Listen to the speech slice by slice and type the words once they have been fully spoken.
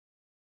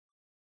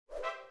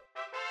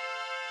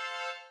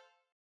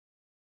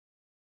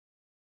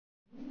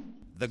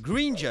The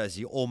green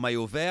jersey, or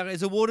maillot vert,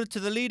 is awarded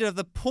to the leader of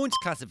the points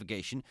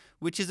classification,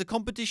 which is a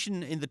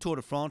competition in the Tour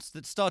de France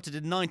that started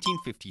in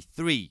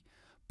 1953.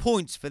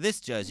 Points for this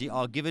jersey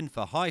are given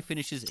for high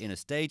finishes in a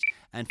stage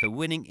and for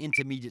winning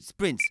intermediate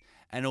sprints,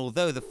 and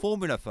although the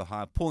formula for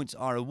higher points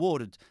are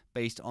awarded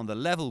based on the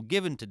level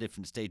given to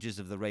different stages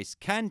of the race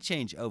can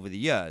change over the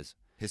years,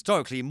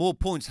 historically more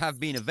points have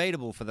been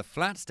available for the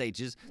flat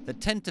stages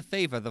that tend to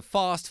favour the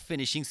fast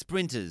finishing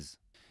sprinters.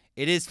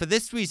 It is for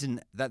this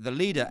reason that the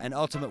leader and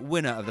ultimate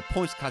winner of the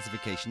points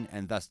classification,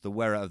 and thus the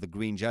wearer of the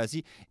green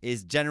jersey,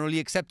 is generally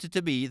accepted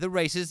to be the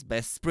race's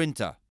best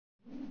sprinter.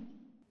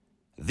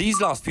 These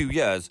last few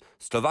years,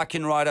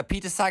 Slovakian rider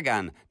Peter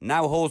Sagan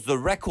now holds the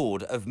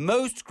record of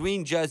most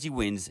green jersey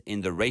wins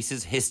in the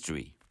race's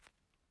history.